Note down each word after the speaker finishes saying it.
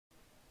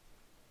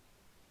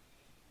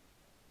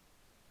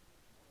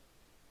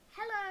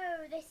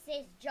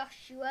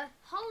Joshua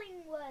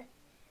Hollingworth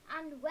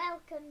and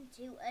welcome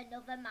to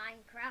another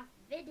Minecraft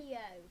video.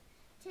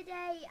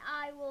 Today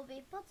I will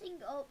be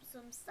putting up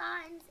some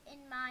signs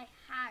in my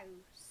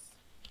house.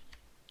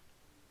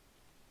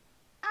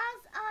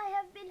 As I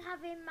have been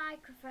having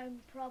microphone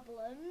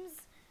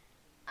problems,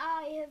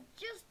 I have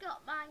just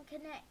got mine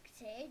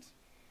connected,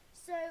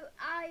 so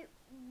I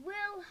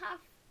will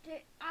have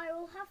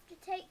to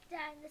take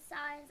down the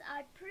signs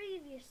I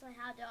previously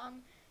had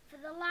on for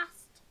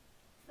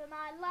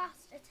my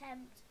last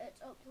attempt at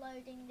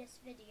uploading this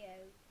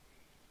video.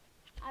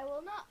 I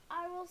will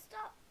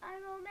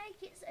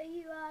make it so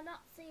you are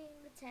not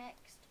seeing the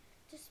text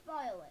to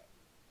spoil it,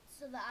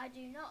 so that I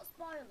do not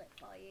spoil it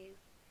for you.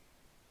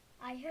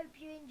 I hope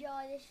you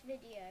enjoy this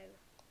video.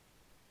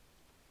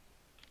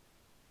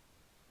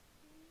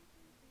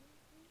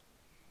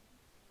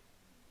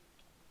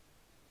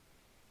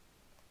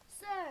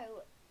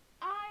 So,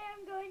 I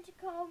am going to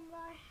call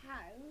my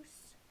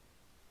house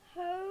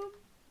Home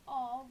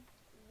of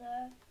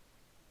the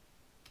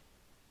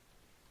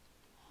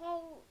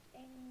Hollingworth.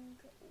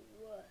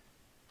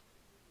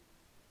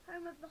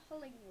 Home of the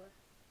Hollingworths.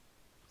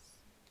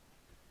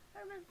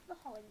 Home of the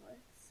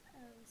Hollingworths.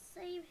 And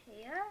save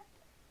here.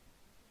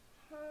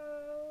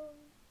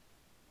 Home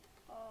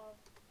of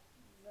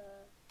the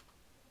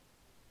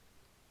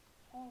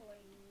Hollingworths.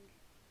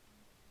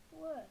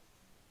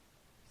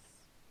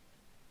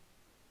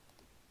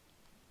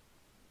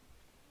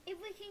 If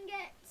we can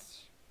get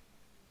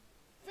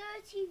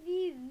 30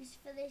 views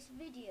for this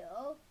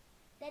video,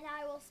 then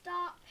I will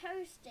start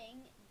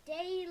posting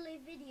daily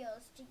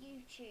videos to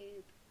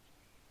YouTube.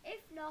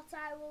 If not,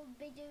 I will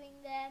be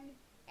doing them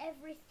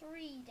every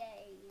 3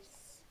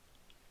 days.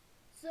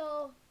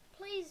 So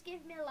please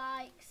give me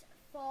likes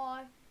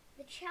for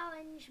the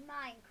Challenge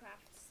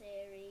Minecraft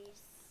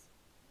series.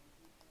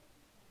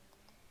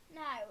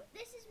 Now,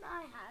 this is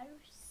my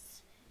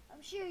house.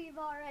 I'm sure you've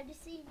already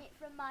seen it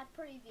from my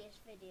previous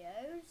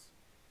videos,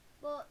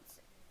 but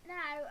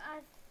now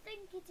I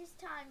think it is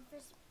time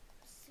for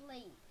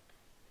sleep.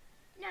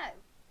 No,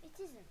 it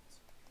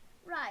isn't.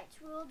 Right,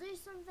 we'll do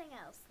something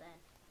else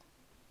then.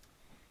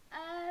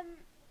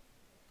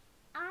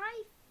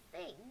 I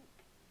think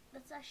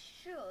that I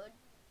should...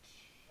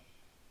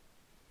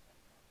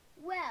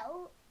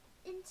 Well,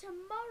 in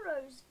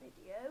tomorrow's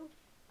video,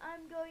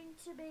 I'm going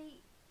to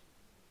be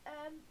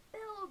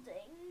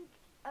building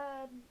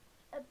a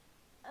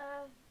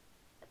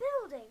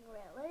building,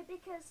 really,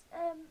 because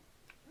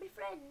my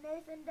friend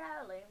Nathan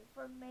Dowling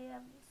from my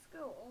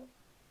school,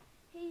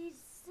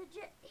 he's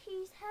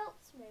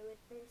helped me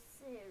with this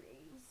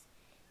series.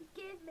 He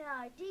gave me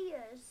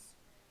ideas.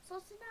 So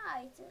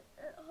tonight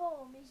at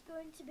home, he's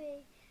going to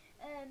be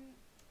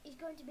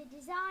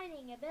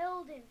designing a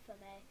building for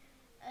me.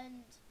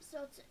 And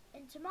so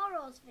in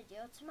tomorrow's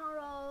video,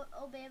 tomorrow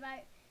will be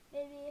about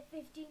maybe a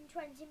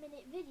 15-20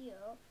 minute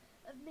video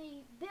of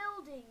me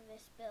building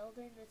this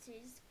building that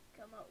he's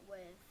come up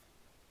with.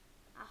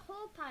 I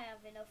hope I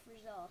have enough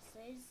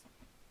resources,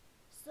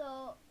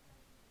 so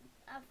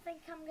I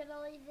think I'm going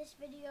to leave this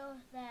video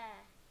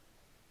there.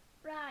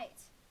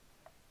 Right,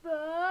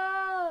 bye!